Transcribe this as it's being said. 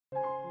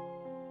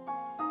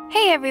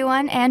Hey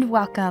everyone, and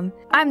welcome.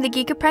 I'm the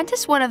Geek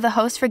Apprentice, one of the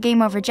hosts for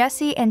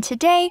GameOverJesse, and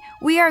today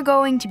we are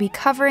going to be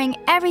covering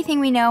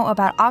everything we know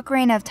about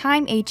Ocarina of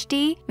Time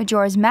HD,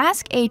 Majora's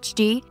Mask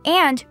HD,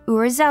 and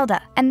Ura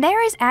Zelda. And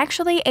there is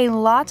actually a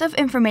lot of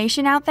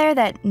information out there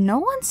that no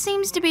one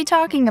seems to be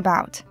talking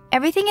about.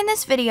 Everything in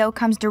this video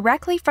comes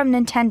directly from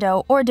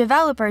Nintendo or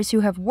developers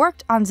who have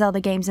worked on Zelda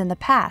games in the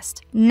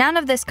past. None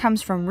of this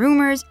comes from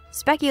rumors,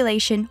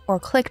 speculation, or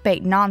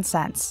clickbait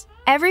nonsense.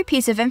 Every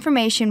piece of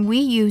information we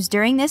use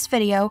during this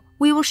video,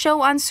 we will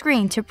show on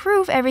screen to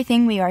prove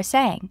everything we are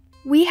saying.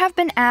 We have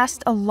been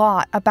asked a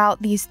lot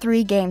about these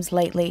three games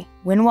lately.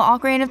 When will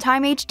Ocarina of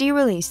Time HD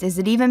release? Is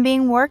it even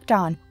being worked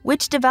on?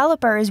 Which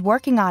developer is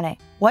working on it?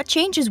 What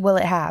changes will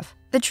it have?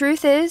 The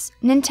truth is,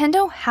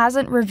 Nintendo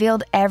hasn't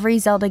revealed every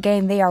Zelda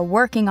game they are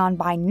working on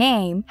by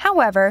name.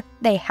 However,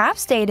 they have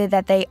stated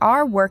that they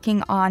are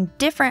working on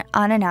different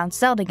unannounced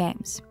Zelda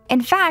games.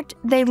 In fact,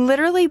 they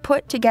literally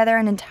put together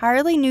an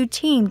entirely new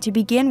team to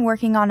begin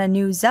working on a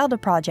new Zelda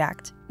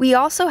project. We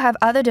also have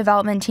other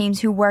development teams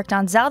who worked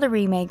on Zelda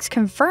remakes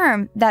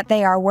confirm that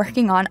they are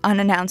working on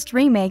unannounced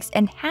remakes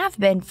and have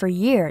been for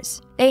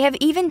years. They have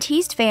even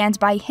teased fans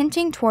by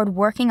hinting toward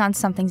working on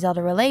something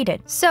Zelda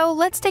related. So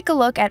let's take a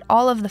look at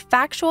all of the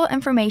factual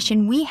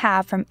information we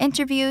have from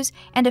interviews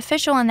and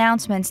official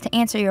announcements to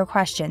answer your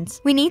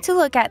questions. We need to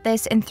look at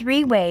this in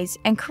three ways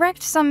and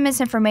correct some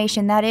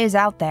misinformation that is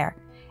out there,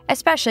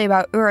 especially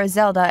about Ura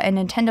Zelda and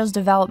Nintendo's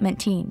development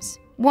teams.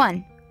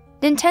 1.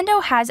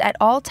 Nintendo has at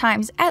all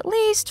times at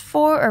least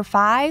 4 or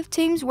 5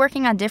 teams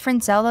working on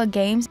different Zelda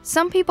games.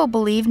 Some people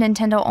believe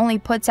Nintendo only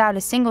puts out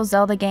a single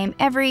Zelda game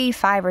every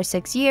 5 or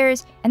 6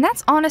 years, and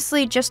that's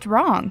honestly just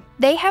wrong.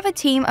 They have a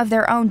team of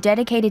their own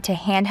dedicated to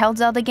handheld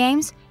Zelda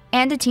games,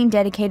 and a team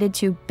dedicated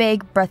to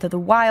big Breath of the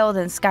Wild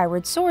and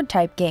Skyward Sword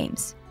type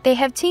games. They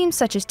have teams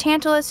such as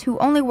Tantalus, who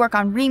only work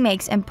on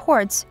remakes and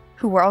ports,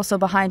 who were also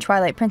behind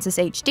Twilight Princess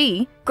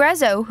HD,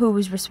 Grezzo, who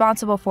was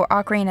responsible for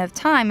Ocarina of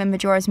Time and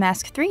Majora's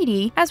Mask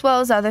 3D, as well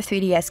as other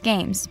 3DS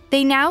games.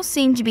 They now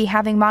seem to be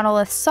having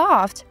Monolith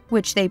Soft,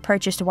 which they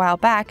purchased a while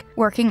back,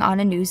 working on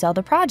a new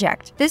Zelda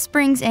project. This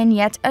brings in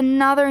yet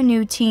another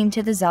new team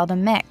to the Zelda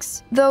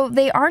mix. Though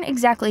they aren't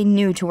exactly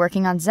new to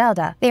working on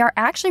Zelda, they are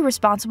actually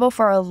responsible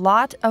for a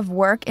lot of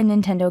work in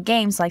Nintendo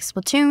games like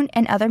Splatoon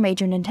and other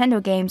major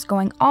Nintendo games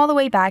going all the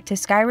way back to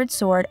Skyward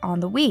Sword on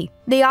the Wii.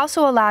 They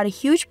also allowed a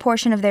huge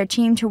portion of their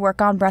team to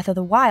work on Breath of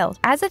the Wild.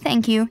 As a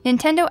thank you,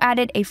 Nintendo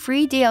added a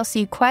free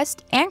DLC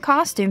quest and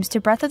costumes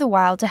to Breath of the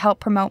Wild to help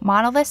promote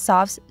Monolith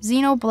Soft's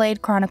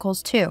Xenoblade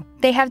Chronicles 2.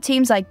 They have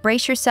teams like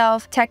Brace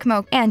Yourself,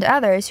 Tecmo, and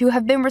others who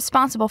have been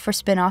responsible for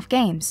spin-off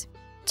games.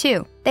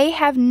 2. They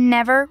have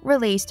never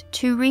released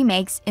 2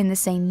 remakes in the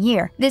same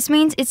year. This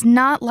means it's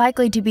not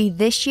likely to be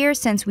this year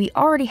since we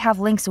already have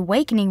Link's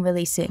Awakening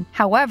releasing.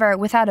 However,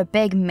 without a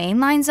big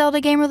mainline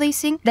Zelda game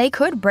releasing, they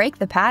could break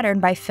the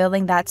pattern by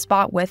filling that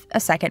spot with a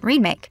second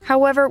remake.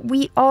 However,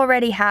 we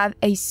already have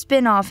a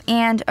spin-off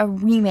and a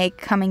remake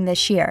coming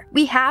this year.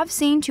 We have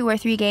seen 2 or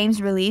 3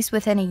 games release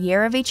within a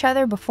year of each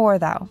other before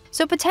though,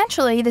 so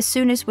potentially the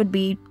soonest would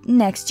be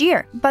next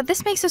year. But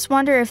this makes us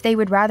wonder if they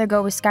would rather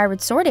go with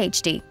Skyward Sword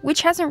HD,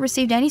 which hasn't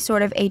received any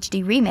sort of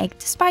HD remake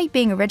despite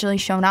being originally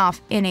shown off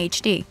in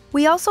HD.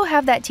 We also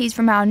have that tease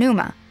from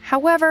Aonuma.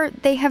 However,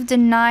 they have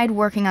denied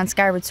working on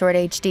Skyward Sword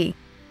HD,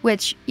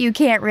 which you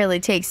can't really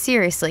take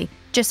seriously.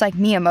 Just like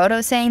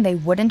Miyamoto saying they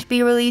wouldn't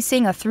be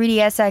releasing a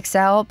 3DS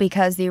XL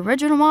because the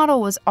original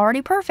model was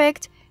already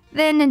perfect,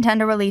 then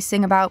Nintendo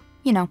releasing about,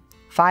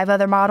 5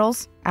 other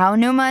models.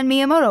 Aonuma and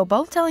Miyamoto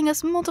both telling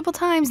us multiple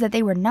times that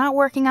they were not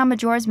working on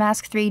Majora's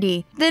Mask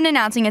 3D, then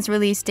announcing its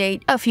release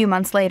date a few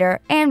months later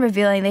and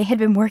revealing they had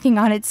been working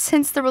on it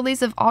since the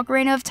release of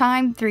Ocarina of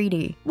Time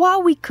 3D.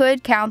 While we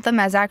could count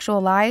them as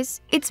actual lies,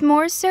 it's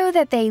more so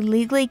that they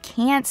legally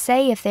can't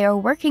say if they are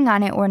working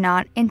on it or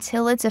not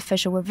until its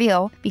official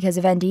reveal because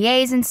of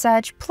NDAs and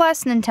such,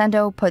 plus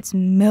Nintendo puts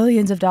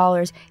millions of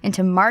dollars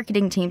into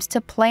marketing teams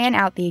to plan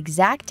out the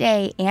exact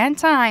day and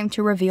time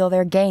to reveal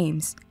their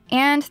games.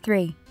 And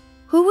 3.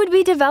 Who would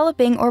be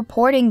developing or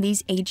porting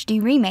these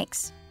HD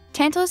remakes?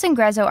 Tantalus and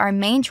Grezzo are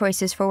main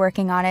choices for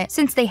working on it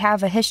since they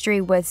have a history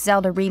with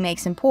Zelda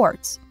remakes and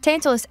ports.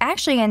 Tantalus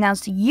actually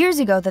announced years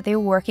ago that they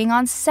were working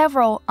on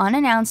several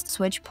unannounced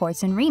Switch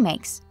ports and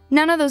remakes.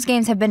 None of those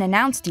games have been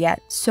announced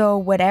yet, so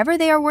whatever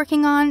they are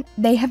working on,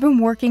 they have been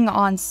working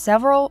on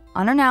several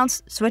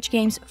unannounced Switch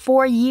games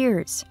for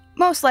years.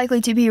 Most likely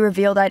to be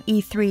revealed at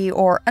E3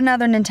 or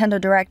another Nintendo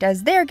Direct,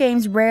 as their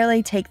games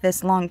rarely take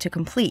this long to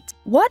complete.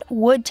 What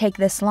would take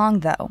this long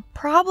though?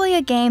 Probably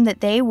a game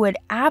that they would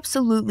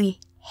absolutely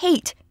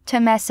hate to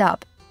mess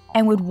up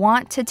and would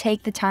want to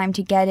take the time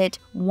to get it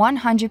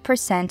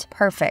 100%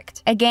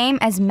 perfect. A game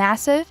as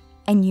massive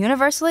and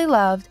universally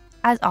loved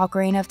as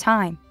Ocarina of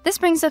Time. This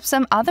brings up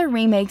some other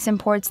remakes and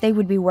ports they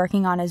would be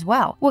working on as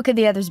well. What could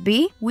the others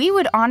be? We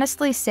would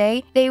honestly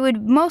say they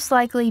would most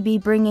likely be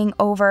bringing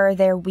over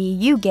their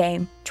Wii U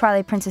game,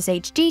 Twilight Princess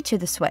HD, to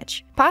the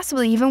Switch.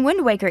 Possibly even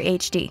Wind Waker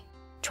HD.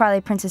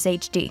 Twilight Princess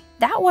HD.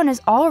 That one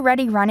is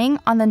already running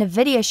on the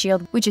NVIDIA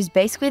Shield, which is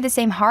basically the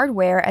same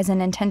hardware as a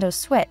Nintendo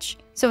Switch,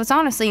 so it's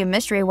honestly a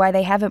mystery why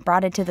they haven't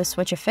brought it to the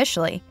Switch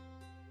officially.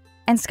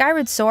 And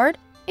Skyward Sword?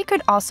 It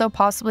could also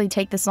possibly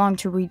take this long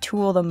to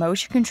retool the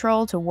motion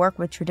control to work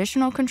with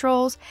traditional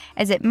controls,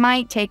 as it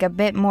might take a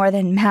bit more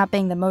than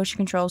mapping the motion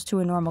controls to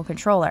a normal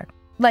controller,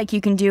 like you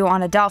can do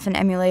on a Dolphin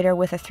emulator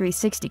with a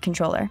 360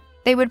 controller.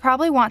 They would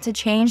probably want to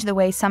change the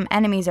way some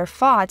enemies are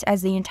fought,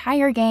 as the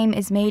entire game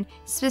is made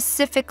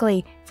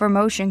specifically for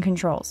motion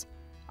controls.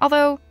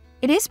 Although,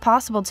 it is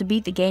possible to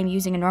beat the game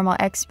using a normal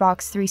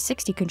Xbox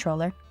 360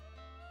 controller.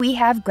 We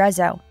have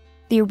Grezzo,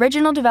 the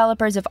original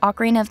developers of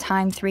Ocarina of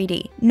Time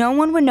 3D. No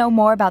one would know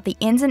more about the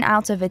ins and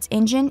outs of its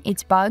engine,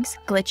 its bugs,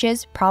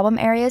 glitches, problem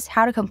areas,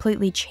 how to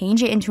completely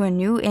change it into a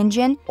new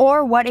engine,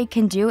 or what it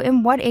can do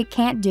and what it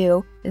can't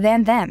do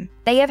than them.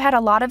 They have had a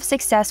lot of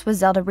success with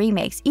Zelda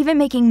remakes, even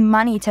making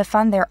money to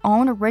fund their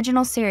own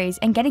original series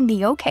and getting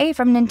the okay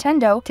from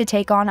Nintendo to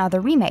take on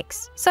other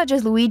remakes, such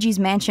as Luigi's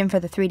Mansion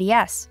for the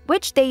 3DS,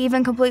 which they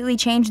even completely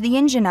changed the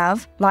engine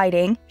of,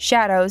 lighting,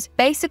 shadows,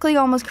 basically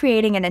almost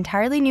creating an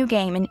entirely new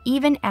game and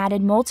even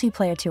added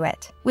multiplayer to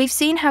it. We've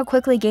seen how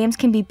quickly games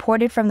can be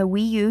ported from the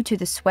Wii U to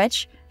the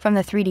Switch, from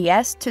the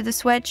 3DS to the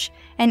Switch,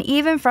 and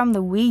even from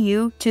the Wii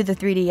U to the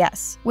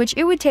 3DS, which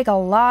it would take a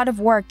lot of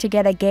work to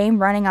get a game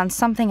running on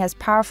something as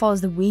powerful as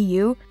the Wii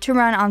U to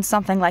run on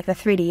something like the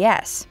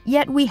 3DS.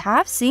 Yet we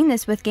have seen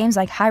this with games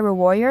like Hyrule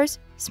Warriors,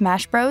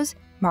 Smash Bros,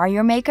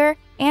 Mario Maker,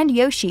 and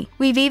Yoshi.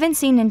 We've even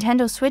seen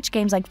Nintendo Switch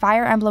games like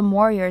Fire Emblem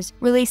Warriors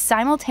released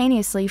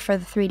simultaneously for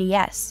the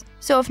 3DS.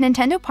 So if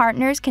Nintendo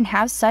partners can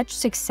have such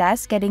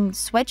success getting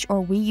Switch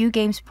or Wii U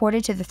games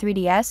ported to the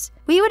 3DS,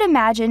 we would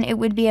imagine it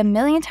would be a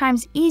million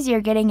times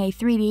easier getting a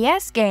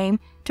 3DS game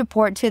to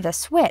port to the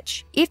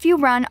Switch. If you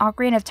run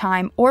Ocarina of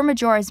Time or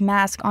Majora's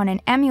Mask on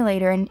an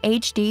emulator in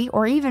HD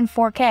or even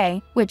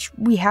 4K, which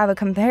we have a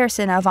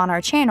comparison of on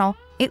our channel,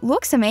 it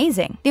looks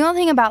amazing. The only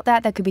thing about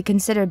that could be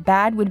considered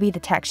bad would be the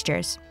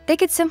textures. They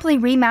could simply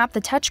remap the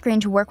touchscreen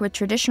to work with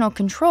traditional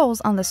controls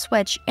on the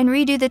Switch and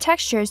redo the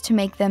textures to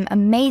make them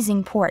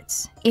amazing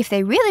ports. If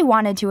they really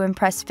wanted to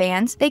impress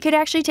fans, they could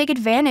actually take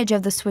advantage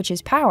of the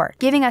Switch's power,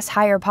 giving us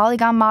higher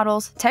polygon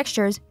models,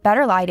 textures,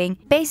 better lighting,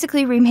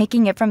 basically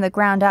remaking it from the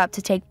ground up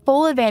to take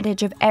full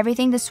advantage of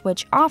everything the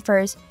Switch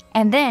offers,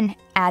 and then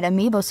add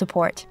amiibo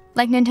support,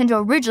 like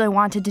Nintendo originally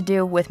wanted to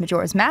do with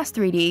Majora's Mask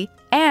 3D,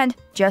 and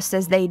just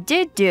as they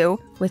did do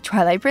with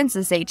Twilight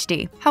Princess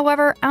HD.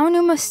 However,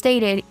 Aonuma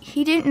stated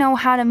he didn't know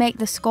how to make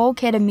the Skull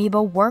Kid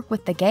amiibo work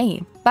with the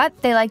game, but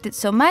they liked it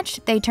so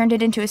much they turned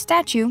it into a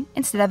statue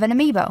instead of an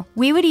amiibo.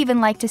 We would even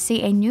like to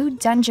see a new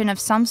dungeon of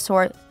some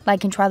sort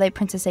like in Twilight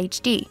Princess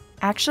HD.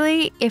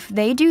 Actually, if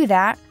they do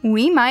that,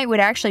 we would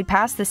actually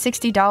pass the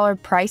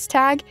 $60 price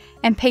tag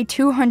and pay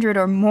 $200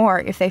 or more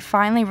if they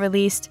finally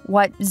released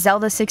what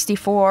Zelda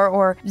 64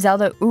 or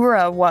Zelda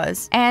Ura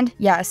was. And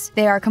yes,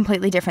 they are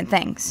completely different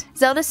things.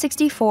 Zelda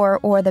 64,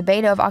 or the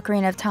beta of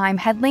Ocarina of Time,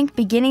 had Link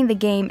beginning the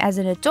game as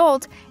an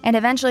adult and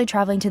eventually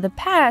traveling to the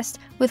past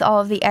with all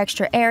of the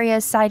extra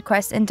areas, side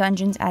quests, and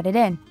dungeons added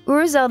in.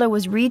 Ura Zelda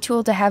was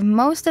retooled to have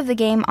most of the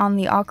game on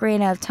the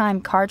Ocarina of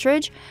Time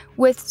cartridge,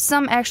 with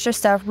some extra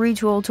stuff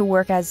retooled to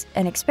work as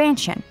an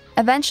expansion.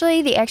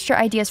 Eventually, the extra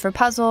ideas for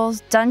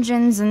puzzles,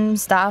 dungeons, and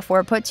stuff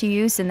were put to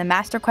use in the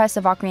Master Quest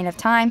of Ocarina of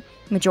Time,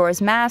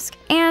 Majora's Mask,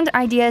 and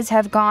ideas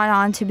have gone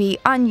on to be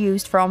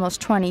unused for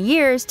almost 20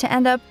 years to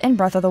end up in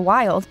Breath of the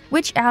Wild,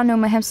 which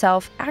Aonuma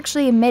himself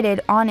actually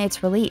admitted on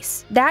its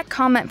release. That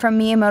comment from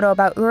Miyamoto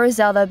about Ura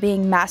Zelda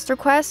being Master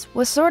Quest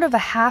was sort of a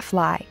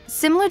half-lie,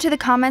 similar to the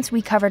comments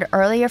we covered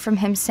earlier from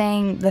him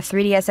saying the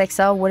 3DS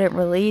XL wouldn't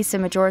release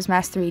and Majora's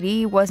Mask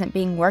 3D wasn't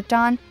being worked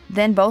on,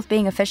 then both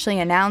being officially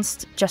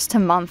announced just a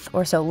month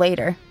or so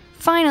later.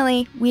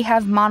 Finally, we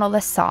have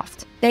Monolith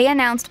Soft. They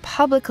announced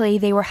publicly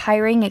they were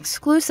hiring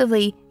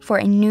exclusively for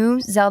a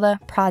new Zelda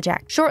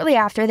project. Shortly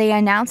after, they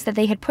announced that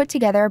they had put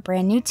together a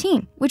brand new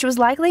team, which was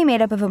likely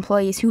made up of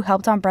employees who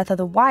helped on Breath of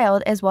the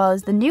Wild, as well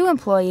as the new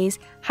employees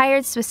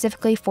hired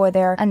specifically for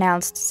their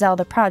announced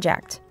Zelda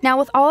project. Now,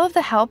 with all of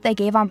the help they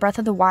gave on Breath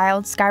of the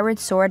Wild, Skyward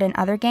Sword, and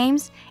other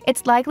games,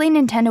 it's likely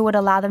Nintendo would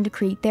allow them to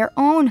create their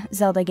own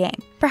Zelda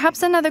game.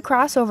 Perhaps another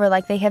crossover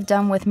like they have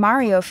done with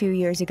Mario a few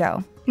years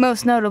ago.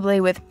 Most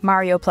notably with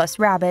Mario plus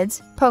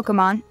Rabbids,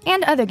 Pokemon,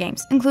 and other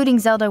games, including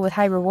Zelda with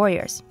Hyrule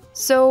Warriors.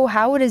 So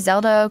how would a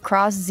Zelda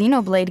cross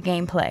Xenoblade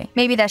gameplay?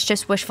 Maybe that's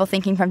just wishful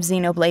thinking from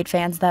Xenoblade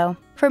fans though.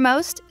 For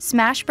most,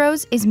 Smash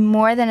Bros is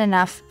more than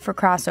enough for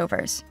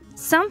crossovers.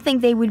 Some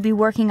think they would be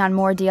working on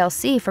more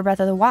DLC for Breath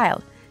of the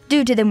Wild,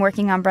 due to them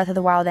working on Breath of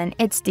the Wild and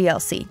its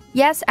DLC.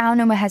 Yes,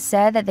 Aonuma has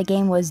said that the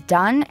game was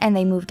done and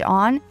they moved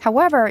on.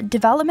 However,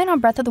 development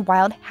on Breath of the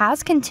Wild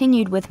has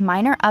continued with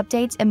minor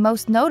updates and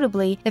most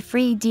notably the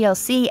free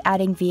DLC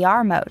adding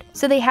VR mode,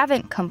 so they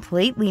haven't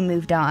completely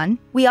moved on.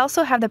 We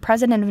also have the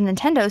president of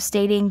Nintendo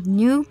stating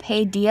new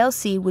paid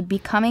DLC would be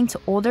coming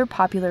to older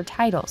popular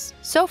titles.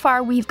 So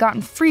far, we've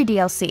gotten free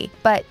DLC,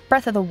 but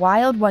Breath of the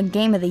Wild won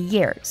Game of the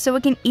Year, so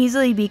it can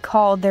easily be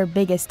called their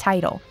biggest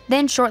title.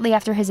 Then shortly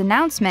after his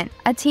announcement,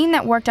 a team team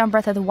that worked on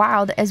Breath of the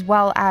Wild as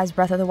well as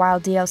Breath of the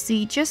Wild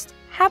DLC just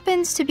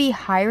happens to be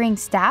hiring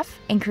staff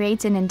and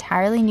creates an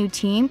entirely new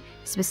team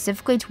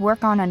specifically to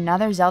work on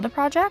another Zelda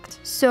project?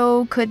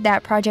 So could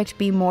that project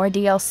be more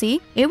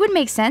DLC? It would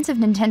make sense if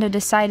Nintendo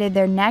decided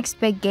their next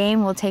big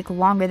game will take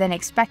longer than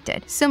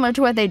expected, similar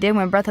to what they did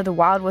when Breath of the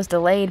Wild was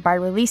delayed by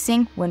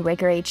releasing Wind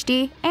Waker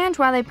HD and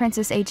Twilight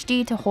Princess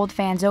HD to hold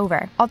fans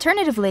over.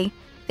 Alternatively,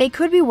 they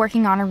could be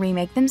working on a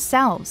remake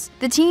themselves.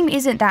 The team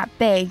isn't that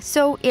big,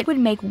 so it would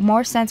make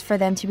more sense for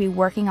them to be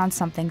working on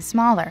something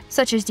smaller,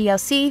 such as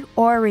DLC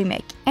or a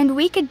remake. And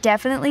we could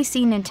definitely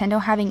see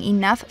Nintendo having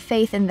enough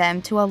faith in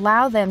them to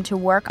allow them to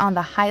work on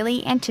the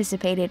highly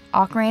anticipated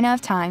Ocarina of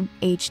Time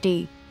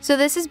HD. So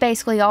this is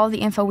basically all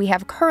the info we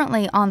have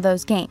currently on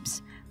those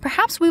games.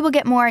 Perhaps we will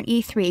get more at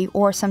E3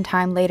 or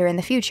sometime later in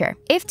the future.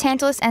 If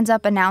Tantalus ends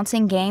up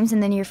announcing games in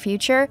the near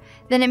future,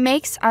 then it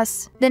makes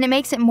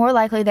it more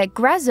likely that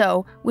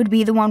Grezzo would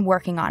be the one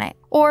working on it,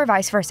 or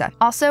vice versa.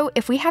 Also,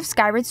 if we have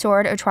Skyward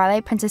Sword or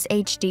Twilight Princess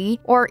HD,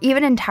 or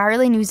even an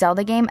entirely new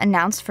Zelda game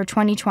announced for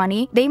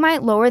 2020, they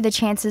might lower the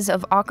chances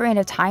of Ocarina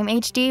of Time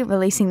HD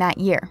releasing that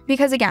year.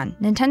 Because again,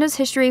 Nintendo's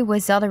history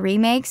with Zelda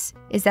remakes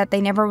is that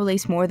they never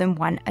release more than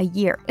one a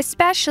year,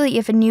 especially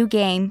if a new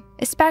game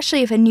is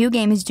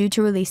due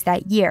to release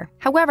that year.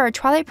 However,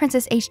 Twilight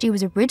Princess HD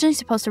was originally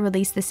supposed to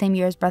release the same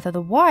year as Breath of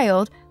the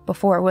Wild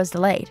before it was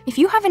delayed. If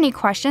you have any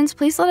questions,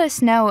 please let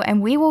us know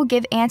and we will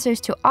give answers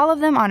to all of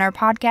them on our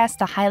podcast,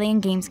 The Hylian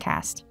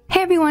Gamescast.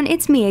 Hey everyone,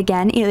 it's me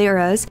again, Elia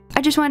Rose.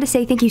 I just wanted to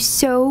say thank you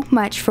so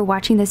much for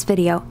watching this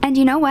video. And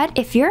you know what?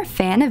 If you're a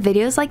fan of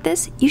videos like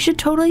this, you should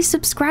totally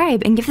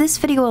subscribe and give this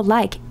video a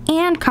like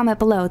and comment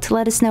below to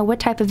let us know what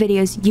type of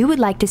videos you would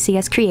like to see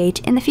us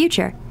create in the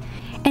future.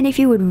 And if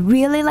you would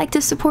really like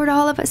to support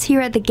all of us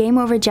here at the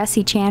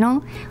GameOverJesse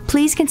channel,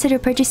 please consider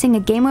purchasing a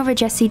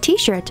GameOverJesse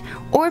t-shirt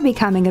or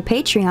becoming a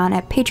Patreon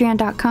at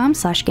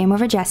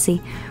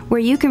patreon.com/GameOverJesse, where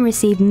you can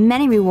receive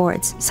many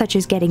rewards, such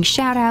as getting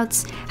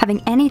shoutouts,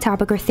 having any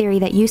topic or theory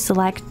that you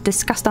select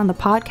discussed on the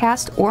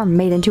podcast or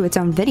made into its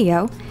own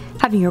video,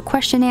 having your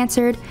question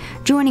answered,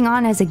 joining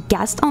on as a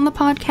guest on the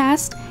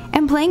podcast,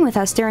 and playing with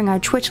us during our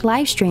Twitch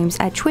live streams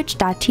at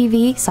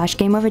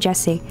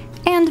twitch.tv/GameOverJesse,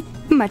 and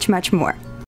much, much more.